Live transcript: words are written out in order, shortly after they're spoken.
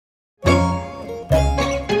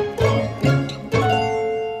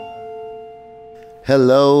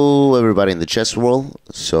Hello, everybody in the chess world.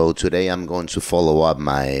 So today I'm going to follow up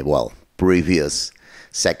my, previous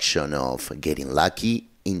section of getting lucky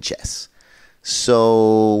in chess.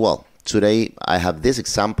 So, today I have this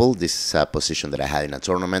example. This is a position that I had in a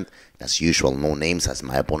tournament. As usual, no names, as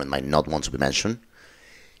my opponent might not want to be mentioned.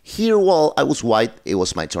 Here, I was white. It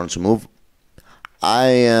was my turn to move. I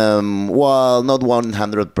am, not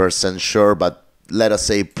 100% sure, but let us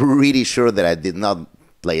say pretty sure that I did not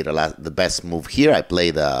play the best move here. I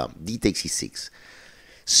played d takes e6.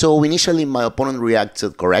 So initially my opponent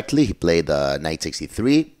reacted correctly. He played knight takes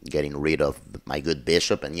e3, getting rid of my good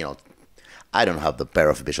bishop, and I don't have the pair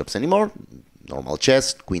of bishops anymore. Normal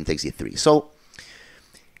chess, queen takes e3. So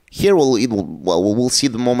here we'll see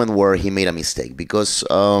the moment where he made a mistake, because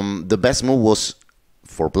the best move was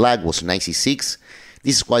for black was knight c6.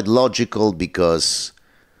 This is quite logical because,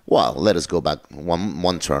 let us go back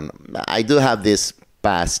one turn. I do have this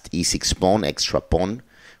past e6 pawn, extra pawn,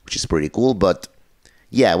 which is pretty cool, but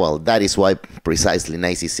yeah, that is why precisely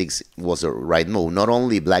knight c6 was the right move. Not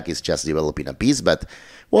only black is just developing a piece, but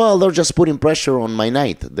they're just putting pressure on my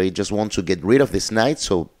knight. They just want to get rid of this knight,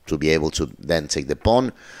 so to be able to then take the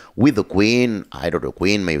pawn with the queen, either the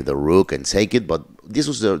queen, maybe the rook, and take it. But this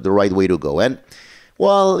was the right way to go. And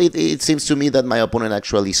it seems to me that my opponent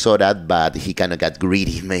actually saw that, but he kind of got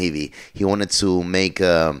greedy. Maybe he wanted to make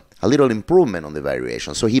a little improvement on the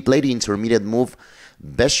variation. So he played the intermediate move,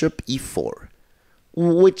 bishop e4,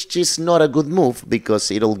 which is not a good move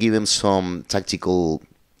because it'll give him some tactical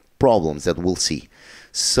problems that we'll see.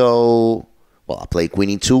 So, I played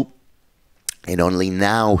queen e2, and only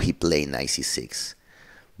now he played knight c6.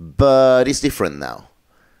 But it's different now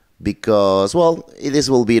because, this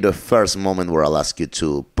will be the first moment where I'll ask you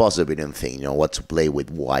to pause the video and think, what to play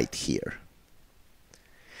with white here.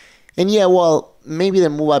 And yeah, maybe the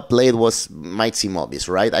move I played might seem obvious,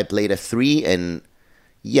 right? I played f3 and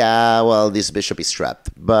this bishop is trapped.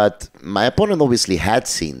 But my opponent obviously had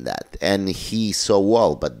seen that and he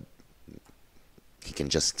saw, but he can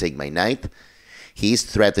just take my knight. He's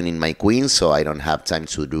threatening my queen, so I don't have time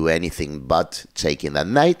to do anything but taking that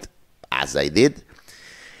knight, as I did.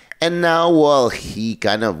 And now, he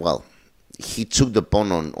kind of, he took the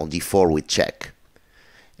pawn on d4 with check.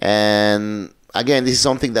 And again, this is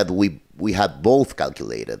something that we had both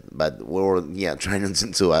calculated, but we were trying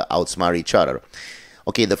to outsmart each other.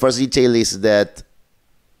 Okay, the first detail is that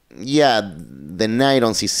the knight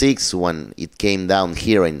on c6, when it came down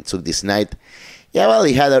here and took this knight,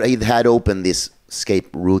 it had opened this escape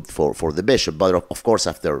route for the bishop. But of course,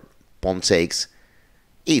 after pawn takes,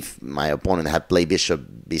 if my opponent had played bishop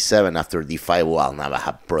b7 after d5, now I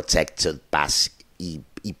have protected pass e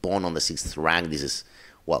pawn on the 6th rank. This is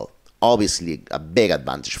obviously a big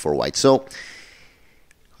advantage for white. So,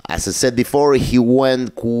 as I said before, he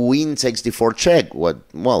went queen takes d4 check.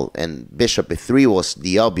 And bishop e3 was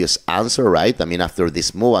the obvious answer, right? I mean, after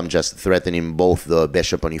this move, I'm just threatening both the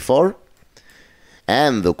bishop on e4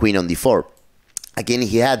 and the queen on d4. Again,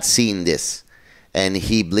 he had seen this, and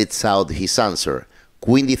he blitzed out his answer,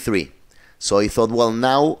 queen d3. So he thought,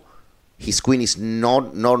 now his queen is no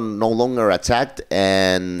longer attacked,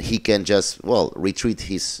 and he can just, retreat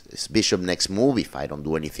his bishop next move if I don't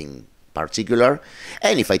do anything particular.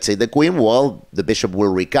 And if I take the queen, the bishop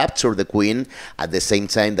will recapture the queen at the same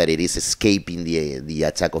time that it is escaping the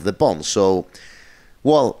attack of the pawn. So,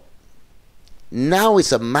 now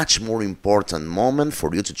is a much more important moment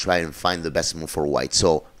for you to try and find the best move for white.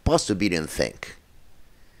 So, pause the video and think.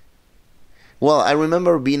 I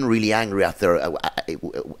remember being really angry at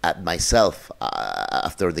myself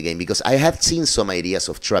after the game, because I had seen some ideas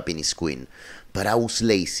of trapping his queen, but I was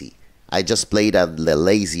lazy. I just played at the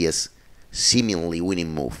laziest, seemingly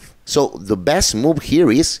winning move. So the best move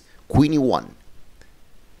here is queen e1.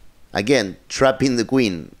 Again, trapping the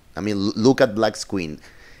queen. I mean, look at black's queen.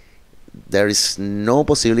 There is no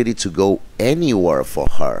possibility to go anywhere for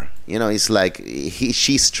her. It's like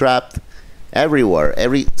she's trapped everywhere.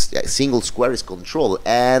 Every single square is controlled.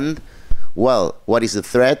 And, what is the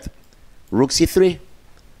threat? Rook c3.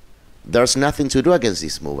 There's nothing to do against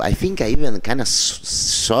this move. I think I even kind of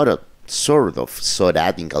sort of saw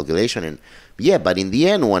that in calculation. And but in the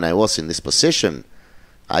end, when I was in this position,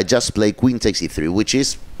 I just played queen takes e3, which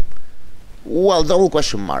is, double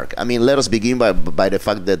question mark. I mean, let us begin by the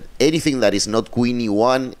fact that anything that is not queen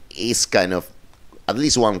e1 is kind of at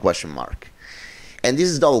least one question mark. And this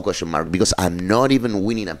is double question mark because I'm not even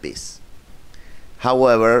winning a piece.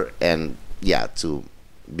 However, and to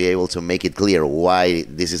be able to make it clear why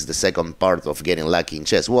this is the second part of getting lucky in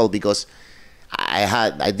chess, because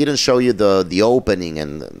I didn't show you the opening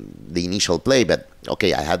and the initial play, but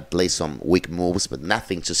okay, I had played some weak moves, but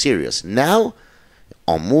nothing too serious. Now,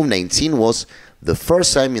 on move 19 was the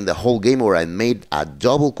first time in the whole game where I made a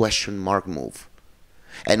double question mark move.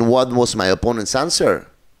 And what was my opponent's answer?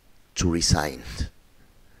 To resign.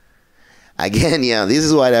 Again, yeah, this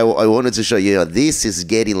is what I wanted to show you. This is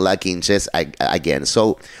getting lucky in chess again.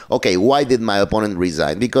 So, okay, why did my opponent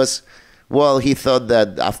resign? Because, well, he thought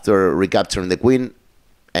that after recapturing the queen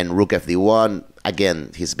and rook fd1,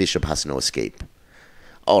 again, his bishop has no escape.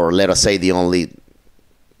 Or let us say the only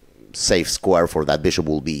safe square for that bishop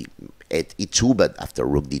will be at e2, but after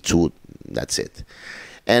rook d2, that's it.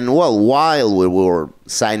 And, well, while we were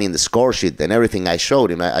signing the score sheet and everything I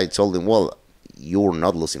showed him, I told him, well, you're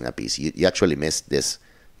not losing a piece. You actually missed this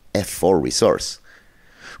f4 resource,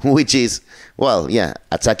 which is, well, yeah,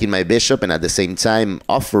 attacking my bishop and at the same time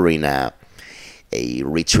offering a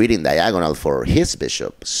retreating diagonal for his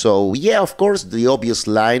bishop. So, yeah, of course, the obvious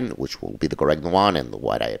line, which will be the correct one, and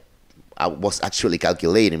what I was actually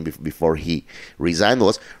calculating before he resigned,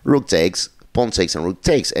 was rook takes, pawn takes, and rook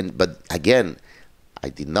takes. But again, I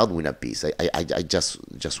did not win a piece. I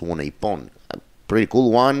just won a pawn. A pretty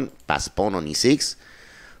cool one, pass pawn on e6.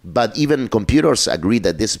 But even computers agree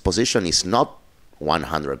that this position is not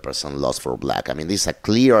 100% loss for black. I mean, this is a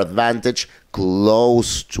clear advantage,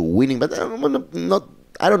 close to winning, but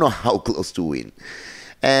I don't know how close to win.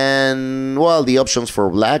 And, well, the options for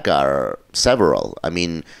black are several. I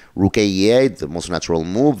mean, rook a8, the most natural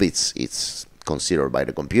move, it's considered by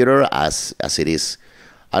the computer as it is.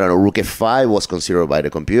 I don't know, rook f5 was considered by the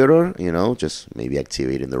computer, you know, just maybe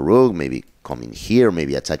activating the rook, maybe coming here,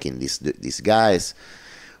 maybe attacking these guys.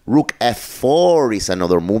 Rook f4 is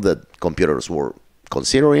another move that computers were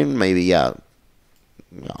considering, maybe, yeah,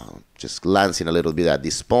 just glancing a little bit at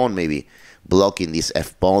this pawn, maybe blocking this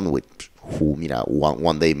f-pawn with whom, you know,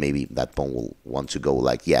 one day maybe that pawn will want to go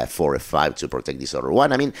like, yeah, f4, f5 to protect this other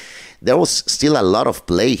one. I mean, there was still a lot of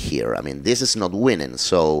play here. I mean, this is not winning.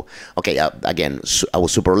 So, okay, again, I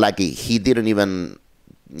was super lucky. He didn't even,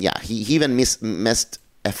 yeah, he even missed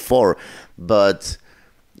f4. But,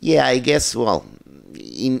 yeah, I guess, well,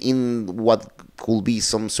 in what could be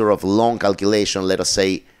some sort of long calculation, let us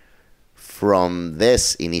say, from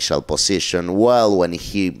this initial position, well, when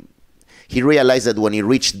he realized that when he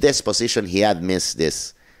reached this position, he had missed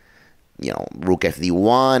this, you know, rook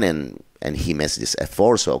fd1, and he missed this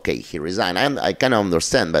f4. So, okay, he resigned. I kind of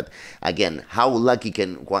understand, but again, how lucky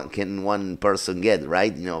can one person get,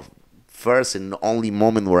 right? You know, first and only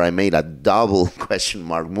moment where I made a double question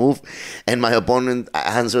mark move, and my opponent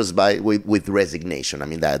answers with resignation. I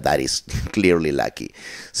mean, that is clearly lucky.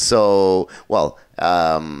 So, well,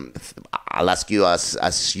 I'll ask you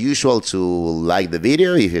as usual to like the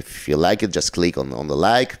video. If you like it, just click on the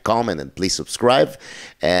like, comment, and please subscribe.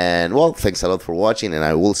 And, well, thanks a lot for watching, and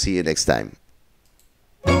I will see you next time.